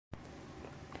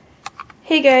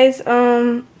Hey guys,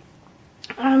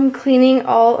 I'm cleaning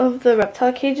all of the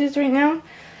reptile cages right now,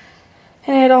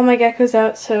 and I had all my geckos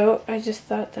out, so I just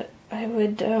thought that I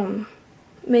would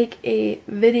make a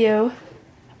video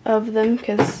of them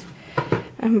because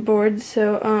I'm bored.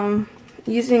 So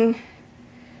using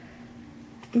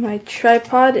my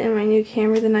tripod and my new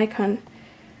camera, the Nikon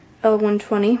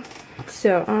L120.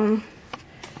 So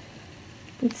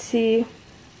let's see.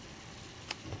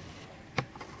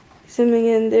 Zooming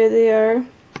in, there they are.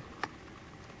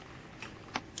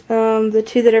 The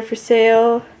two that are for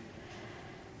sale,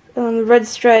 the Red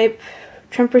Stripe,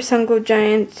 Trumper Sunglow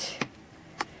Giant,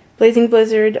 Blazing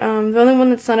Blizzard. The only one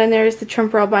that's not in there is the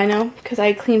Trumper Albino, because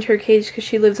I cleaned her cage because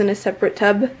she lives in a separate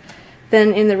tub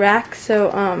than in the rack,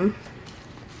 so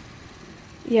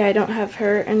yeah, I don't have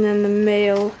her. And then the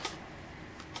male,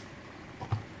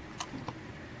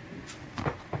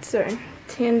 sorry,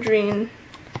 Tangerine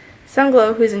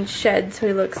Sunglow, who's in shed, so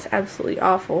he looks absolutely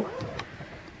awful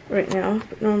right now,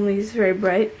 but normally he's very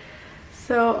bright.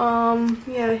 So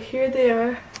yeah, here they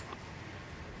are.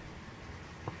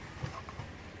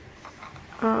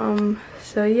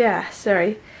 So yeah,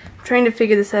 sorry, I'm trying to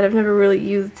figure this out. I've never really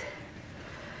used,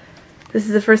 this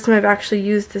is the first time I've actually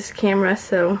used this camera,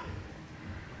 so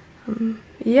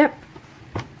yep.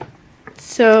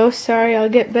 So sorry, I'll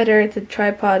get better at the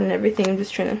tripod and everything. I'm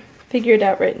just trying to figure it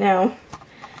out right now.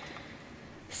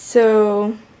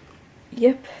 So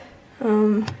yep,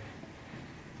 the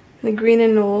green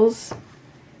anoles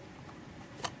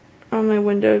on my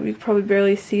window, you probably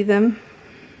barely see them.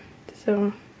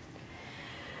 So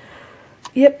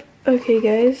yep, okay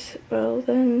guys, well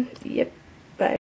then, yep.